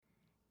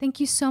Thank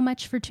you so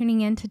much for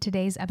tuning in to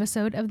today's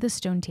episode of The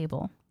Stone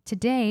Table.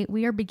 Today,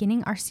 we are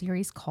beginning our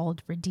series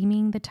called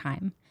Redeeming the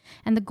Time.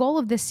 And the goal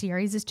of this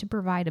series is to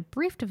provide a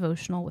brief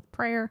devotional with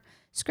prayer,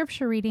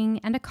 scripture reading,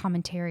 and a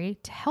commentary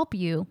to help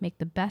you make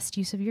the best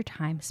use of your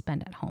time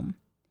spent at home.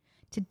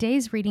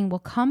 Today's reading will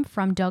come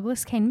from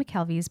Douglas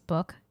Mckelvey's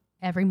book,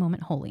 Every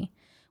Moment Holy.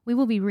 We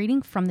will be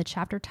reading from the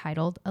chapter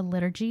titled A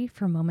Liturgy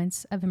for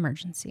Moments of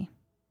Emergency.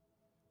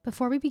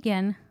 Before we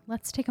begin,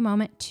 let's take a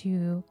moment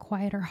to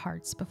quiet our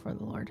hearts before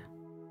the Lord.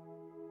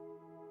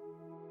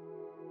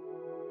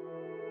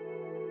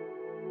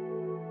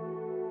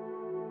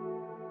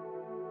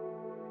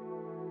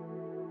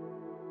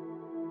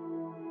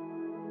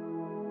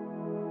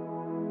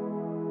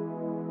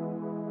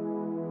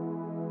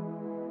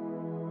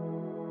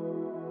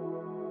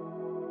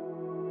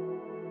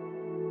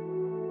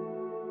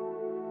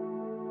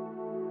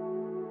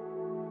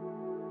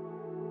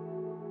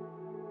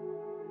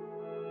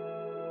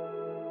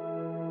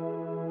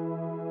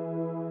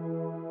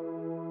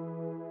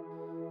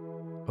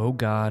 O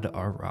God,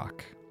 our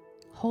rock,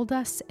 Hold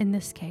us in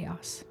this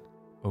chaos.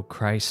 O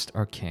Christ,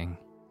 our King,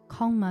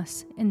 Calm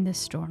us in this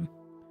storm.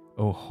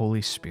 O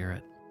Holy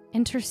Spirit,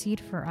 Intercede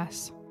for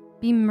us.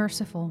 Be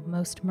merciful,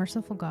 most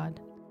merciful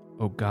God.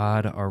 O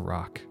God, our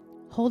rock,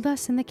 Hold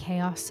us in the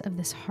chaos of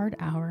this hard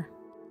hour.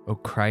 O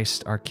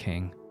Christ, our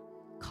King,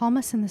 Calm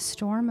us in the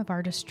storm of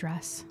our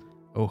distress.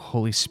 O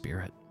Holy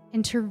Spirit.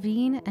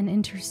 Intervene and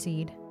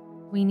intercede.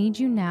 We need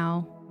you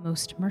now,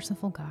 most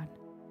merciful God.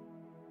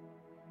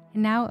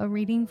 And now a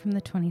reading from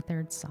the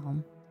 23rd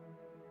Psalm.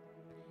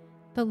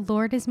 The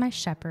Lord is my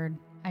shepherd,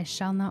 I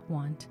shall not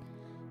want.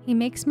 He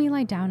makes me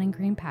lie down in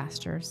green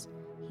pastures.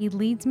 He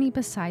leads me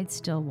beside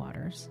still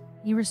waters.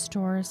 He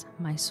restores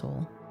my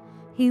soul.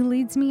 He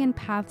leads me in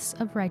paths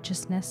of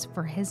righteousness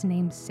for his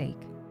name's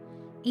sake.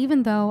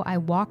 Even though I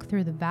walk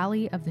through the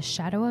valley of the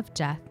shadow of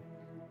death,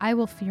 I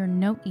will fear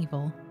no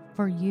evil,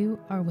 for you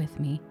are with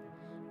me.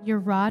 Your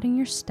rod and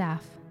your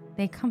staff,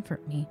 they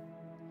comfort me.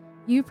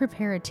 You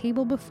prepare a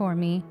table before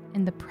me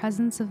in the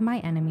presence of my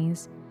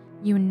enemies.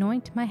 You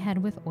anoint my head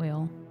with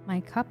oil.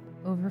 My cup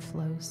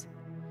overflows.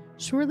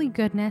 Surely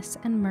goodness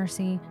and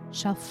mercy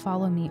shall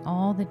follow me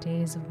all the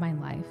days of my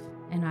life,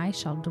 and I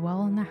shall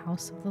dwell in the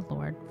house of the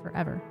Lord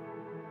forever.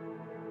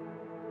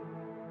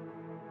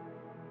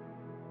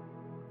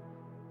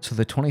 So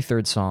the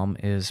 23rd Psalm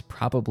is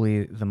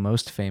probably the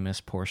most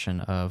famous portion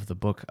of the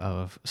book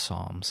of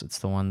Psalms. It's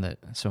the one that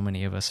so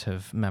many of us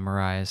have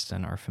memorized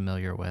and are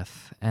familiar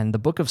with. And the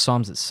book of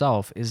Psalms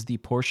itself is the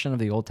portion of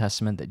the Old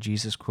Testament that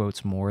Jesus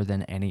quotes more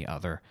than any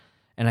other.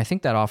 And I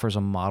think that offers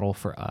a model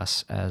for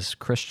us as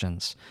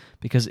Christians,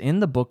 because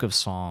in the book of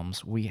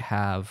Psalms, we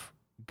have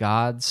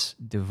God's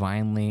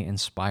divinely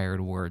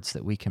inspired words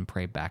that we can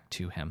pray back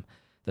to him.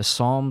 The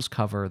Psalms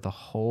cover the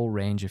whole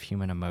range of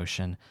human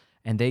emotion,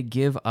 and they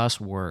give us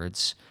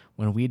words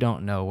when we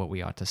don't know what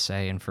we ought to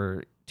say. And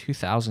for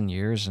 2,000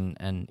 years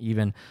and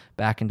even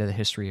back into the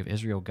history of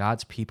Israel,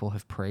 God's people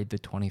have prayed the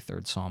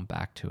 23rd Psalm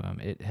back to him.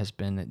 It has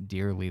been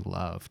dearly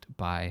loved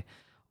by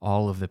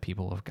all of the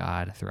people of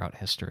God throughout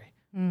history.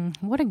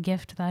 What a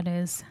gift that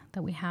is,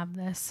 that we have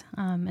this,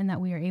 and that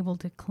we are able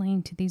to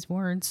cling to these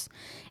words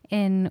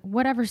in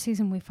whatever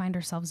season we find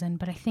ourselves in.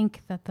 But I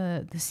think that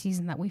the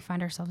season that we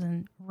find ourselves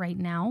in right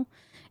now,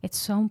 it's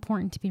so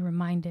important to be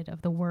reminded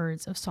of the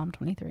words of Psalm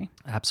 23.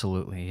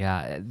 Absolutely,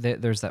 yeah.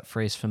 There's that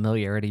phrase,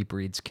 familiarity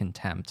breeds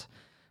contempt.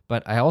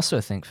 But I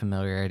also think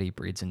familiarity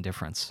breeds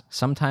indifference.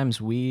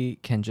 Sometimes we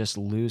can just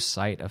lose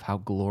sight of how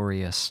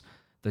glorious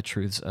the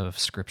truths of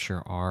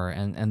Scripture are.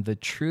 And the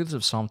truths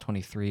of Psalm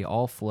 23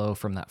 all flow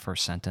from that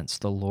first sentence,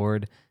 the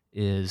Lord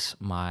is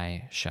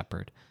my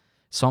shepherd.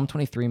 Psalm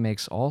 23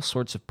 makes all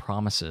sorts of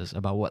promises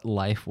about what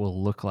life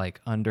will look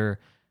like under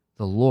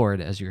the Lord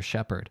as your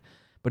shepherd.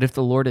 But if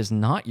the Lord is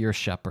not your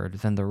shepherd,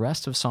 then the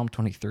rest of Psalm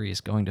 23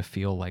 is going to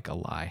feel like a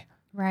lie.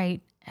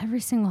 Right. Every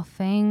single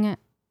thing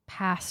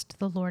past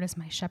the Lord is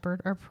my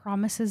shepherd are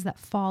promises that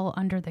fall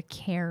under the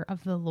care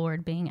of the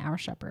Lord being our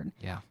shepherd.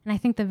 Yeah. And I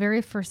think the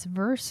very first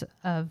verse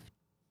of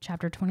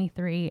chapter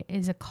 23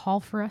 is a call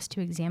for us to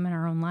examine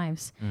our own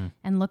lives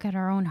and look at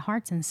our own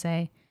hearts and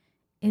say,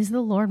 is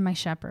the Lord my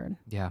shepherd?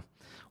 Yeah.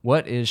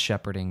 What is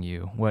shepherding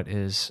you? What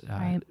is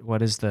Right.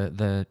 what is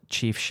the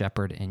chief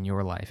shepherd in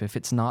your life? If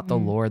it's not the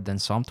Lord, then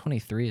Psalm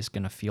 23 is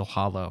going to feel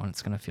hollow and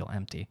it's going to feel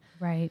empty.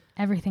 Right.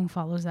 Everything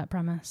follows that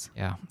premise.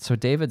 Yeah. So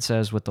David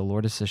says, with the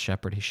Lord as his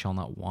shepherd, he shall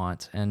not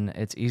want. And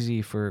it's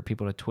easy for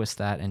people to twist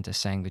that into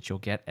saying that you'll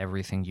get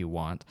everything you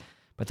want.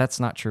 But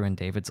that's not true in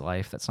David's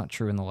life. That's not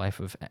true in the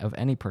life of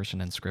any person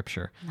in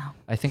Scripture. No.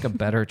 I think a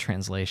better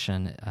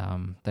translation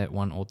that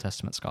one Old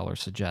Testament scholar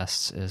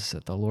suggests is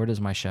that the Lord is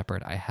my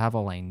shepherd. I have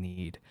all I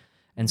need.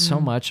 And so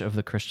much of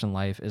the Christian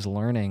life is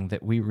learning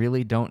that we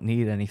really don't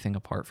need anything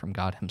apart from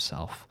God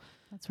himself.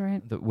 That's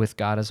right. That with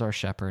God as our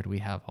shepherd, we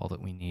have all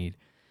that we need.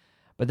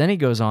 But then he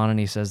goes on and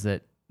he says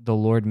that the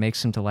Lord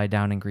makes him to lie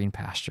down in green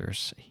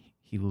pastures.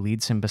 He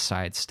leads him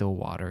beside still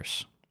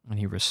waters. And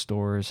he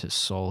restores his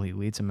soul. He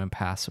leads him in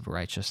paths of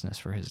righteousness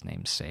for his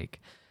name's sake.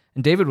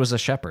 And David was a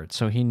shepherd,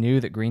 so he knew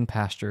that green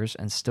pastures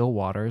and still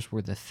waters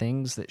were the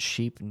things that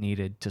sheep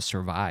needed to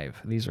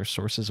survive. These are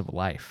sources of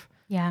life.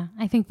 Yeah,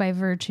 I think by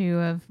virtue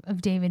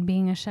of David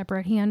being a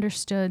shepherd, he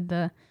understood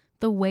the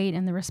weight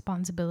and the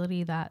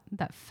responsibility that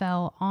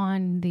fell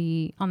on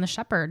the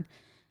shepherd.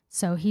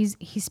 So he's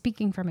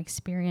speaking from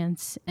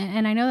experience.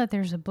 And I know that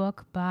there's a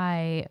book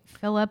by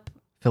Philip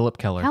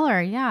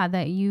Keller, yeah,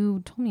 that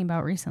you told me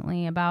about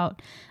recently,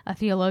 about a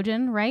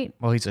theologian, right?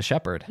 Well, he's a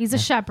shepherd. He's a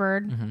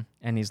shepherd. Mm-hmm.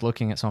 And he's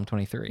looking at Psalm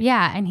 23.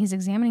 Yeah, and he's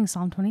examining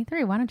Psalm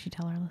 23. Why don't you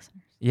tell our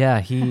listeners? Yeah,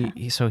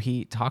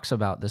 he talks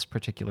about this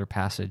particular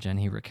passage, and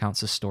he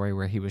recounts a story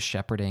where he was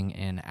shepherding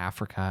in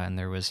Africa, and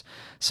there was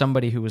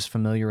somebody who was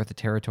familiar with the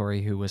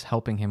territory who was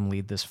helping him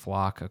lead this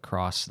flock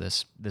across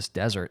this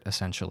desert,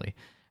 essentially.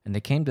 And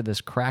they came to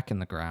this crack in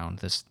the ground,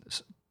 this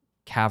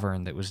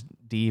cavern that was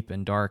deep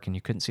and dark, and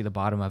you couldn't see the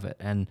bottom of it.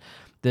 And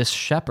this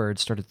shepherd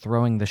started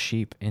throwing the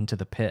sheep into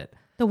the pit.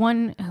 The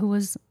one who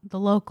was the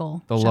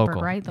local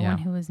shepherd, right? The one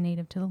who was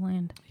native to the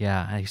land.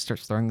 Yeah, and he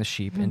starts throwing the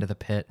sheep into the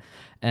pit,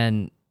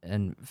 and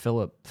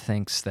Philip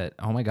thinks that,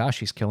 oh my gosh,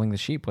 he's killing the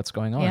sheep. What's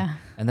going on? Yeah.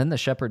 And then the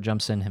shepherd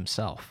jumps in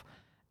himself,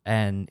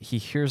 and he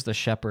hears the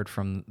shepherd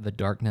from the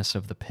darkness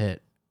of the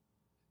pit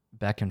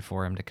beckon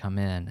for him to come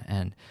in.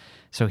 And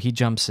so he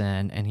jumps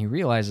in, and he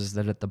realizes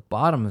that at the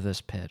bottom of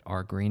this pit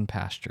are green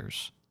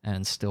pastures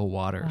and still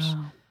waters.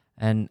 Wow.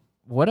 And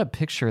what a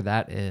picture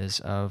that is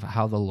of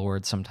how the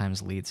Lord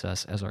sometimes leads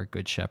us as our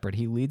good shepherd.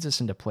 He leads us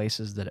into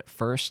places that at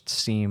first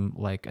seem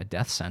like a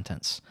death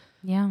sentence.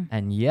 Yeah.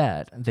 And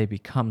yet they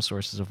become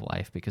sources of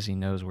life because he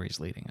knows where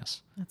he's leading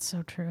us. That's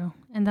so true.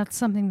 And that's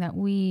something that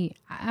we,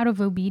 out of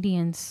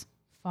obedience,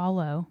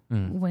 follow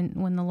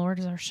when the Lord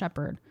is our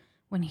shepherd,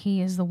 when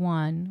he is the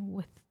one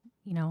with,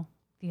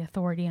 the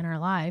authority in our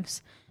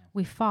lives.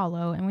 We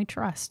follow and we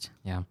trust.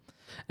 Yeah.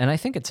 And I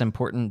think it's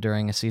important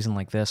during a season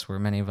like this where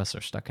many of us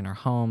are stuck in our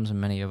homes and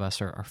many of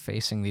us are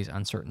facing these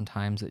uncertain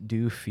times that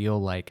do feel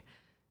like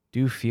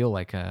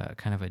a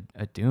kind of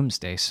a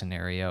doomsday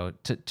scenario,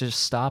 to just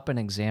stop and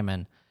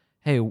examine,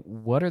 hey,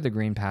 what are the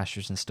green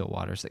pastures and still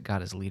waters that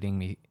God is leading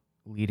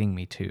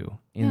me to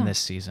in this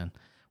season?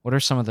 What are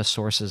some of the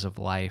sources of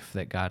life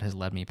that God has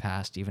led me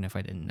past, even if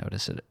I didn't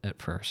notice it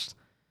at first?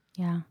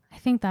 Yeah, I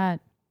think that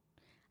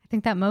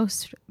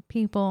most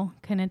people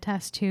can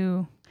attest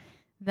to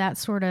that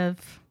sort of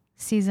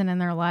season in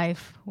their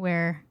life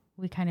where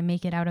we kind of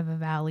make it out of a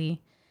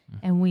valley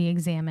and we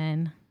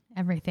examine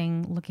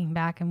everything looking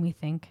back and we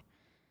think,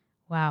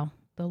 wow,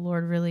 the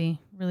Lord really,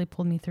 really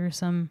pulled me through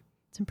some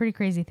pretty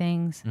crazy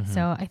things. Mm-hmm.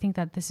 So I think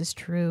that this is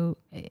true.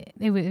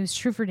 It was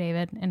true for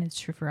David, and it's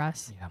true for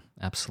us. Yeah,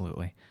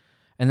 absolutely.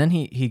 And then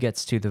he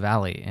gets to the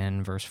valley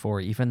in verse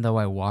 4. Even though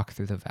I walk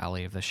through the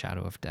valley of the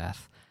shadow of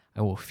death,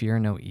 I will fear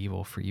no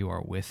evil, for you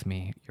are with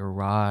me. Your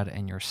rod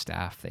and your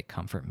staff, they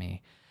comfort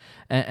me.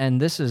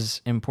 And this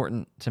is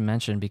important to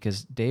mention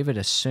because David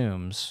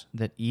assumes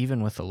that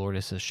even with the Lord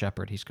as his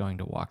shepherd, he's going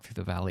to walk through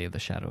the valley of the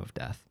shadow of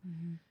death.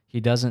 Mm-hmm. He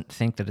doesn't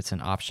think that it's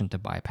an option to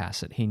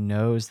bypass it. He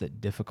knows that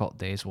difficult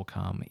days will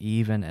come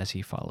even as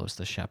he follows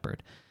the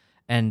shepherd.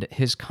 And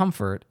his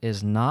comfort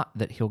is not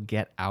that he'll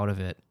get out of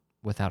it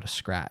without a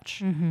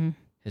scratch. Mm-hmm.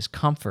 His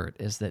comfort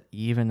is that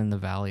even in the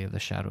valley of the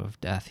shadow of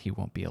death, he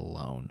won't be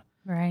alone.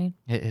 Right.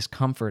 His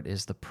comfort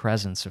is the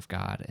presence of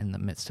God in the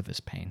midst of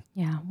his pain.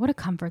 Yeah, what a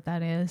comfort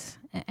that is.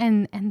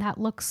 And that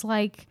looks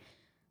like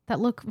the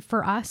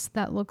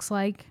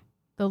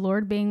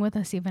Lord being with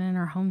us even in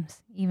our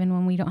homes, even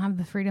when we don't have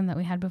the freedom that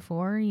we had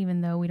before, even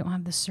though we don't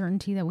have the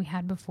certainty that we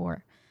had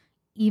before.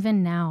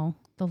 Even now,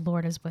 the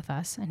Lord is with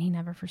us and he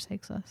never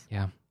forsakes us.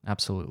 Yeah,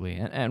 absolutely.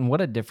 And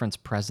what a difference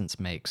presence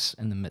makes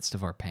in the midst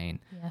of our pain.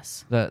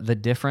 Yes. The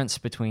difference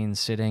between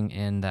sitting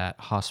in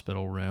that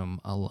hospital room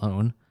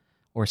alone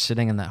or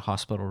sitting in that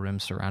hospital room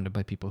surrounded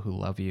by people who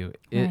love you,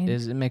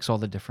 it makes all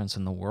the difference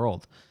in the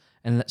world.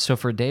 And so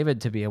for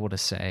David to be able to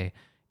say,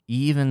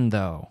 even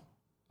though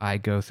I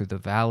go through the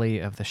valley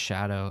of the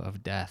shadow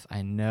of death,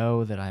 I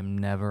know that I'm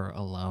never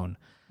alone.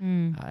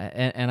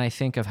 And I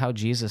think of how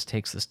Jesus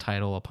takes this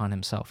title upon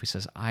himself. He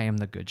says, I am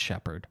the good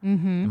shepherd,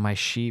 and my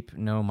sheep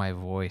know my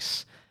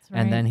voice. Right.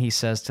 And then he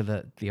says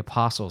to the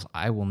apostles,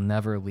 I will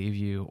never leave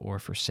you or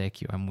forsake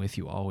you. I'm with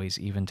you always,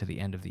 even to the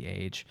end of the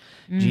age.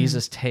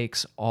 Jesus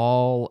takes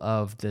all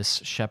of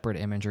this shepherd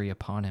imagery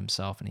upon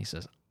himself, and he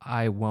says,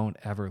 I won't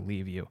ever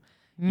leave you,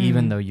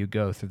 even though you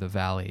go through the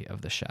valley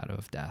of the shadow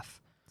of death.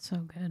 So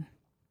good.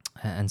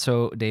 And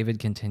so David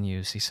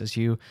continues. He says,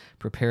 you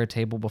prepare a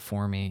table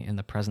before me in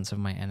the presence of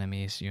my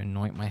enemies. You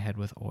anoint my head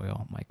with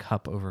oil. My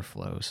cup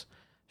overflows.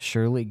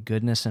 Surely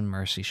goodness and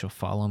mercy shall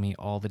follow me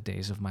all the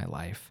days of my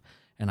life,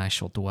 and I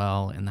shall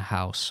dwell in the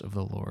house of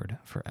the Lord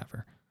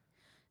forever.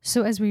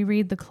 So as we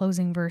read the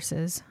closing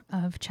verses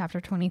of chapter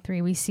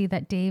 23, we see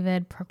that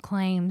David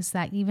proclaims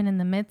that even in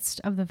the midst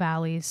of the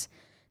valleys,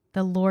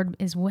 the Lord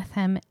is with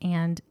him,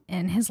 and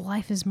his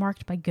life is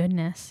marked by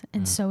goodness,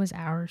 and so is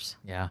ours.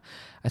 Yeah,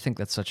 I think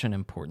that's such an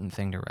important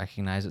thing to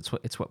recognize. It's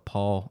what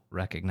Paul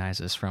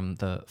recognizes from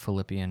the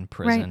Philippian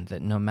prison,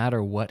 that no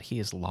matter what he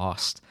has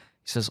lost,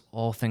 He says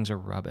all things are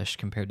rubbish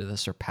compared to the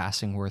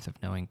surpassing worth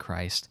of knowing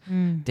Christ.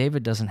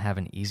 David doesn't have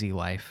an easy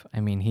life. I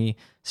mean, he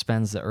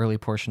spends the early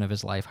portion of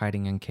his life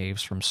hiding in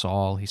caves from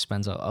Saul. He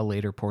spends a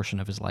later portion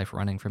of his life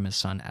running from his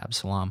son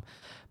Absalom.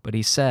 But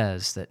he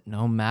says that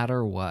no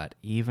matter what,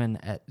 even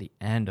at the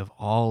end of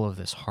all of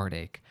this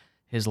heartache,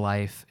 his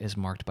life is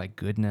marked by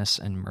goodness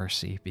and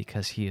mercy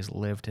because he has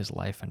lived his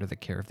life under the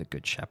care of the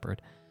Good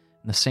Shepherd.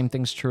 And the same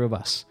thing's true of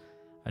us.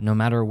 No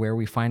matter where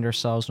we find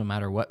ourselves, no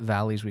matter what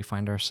valleys we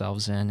find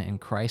ourselves in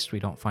Christ,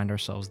 we don't find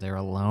ourselves there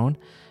alone,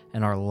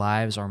 and our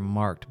lives are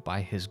marked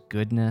by his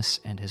goodness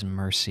and his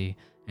mercy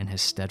and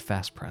his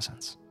steadfast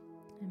presence.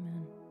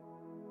 Amen.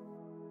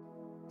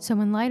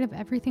 So in light of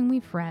everything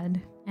we've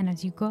read, and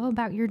as you go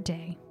about your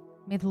day,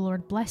 may the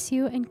Lord bless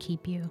you and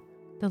keep you.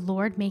 The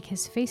Lord make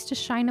his face to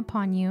shine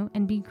upon you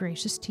and be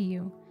gracious to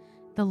you.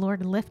 The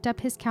Lord lift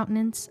up his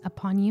countenance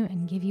upon you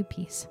and give you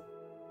peace.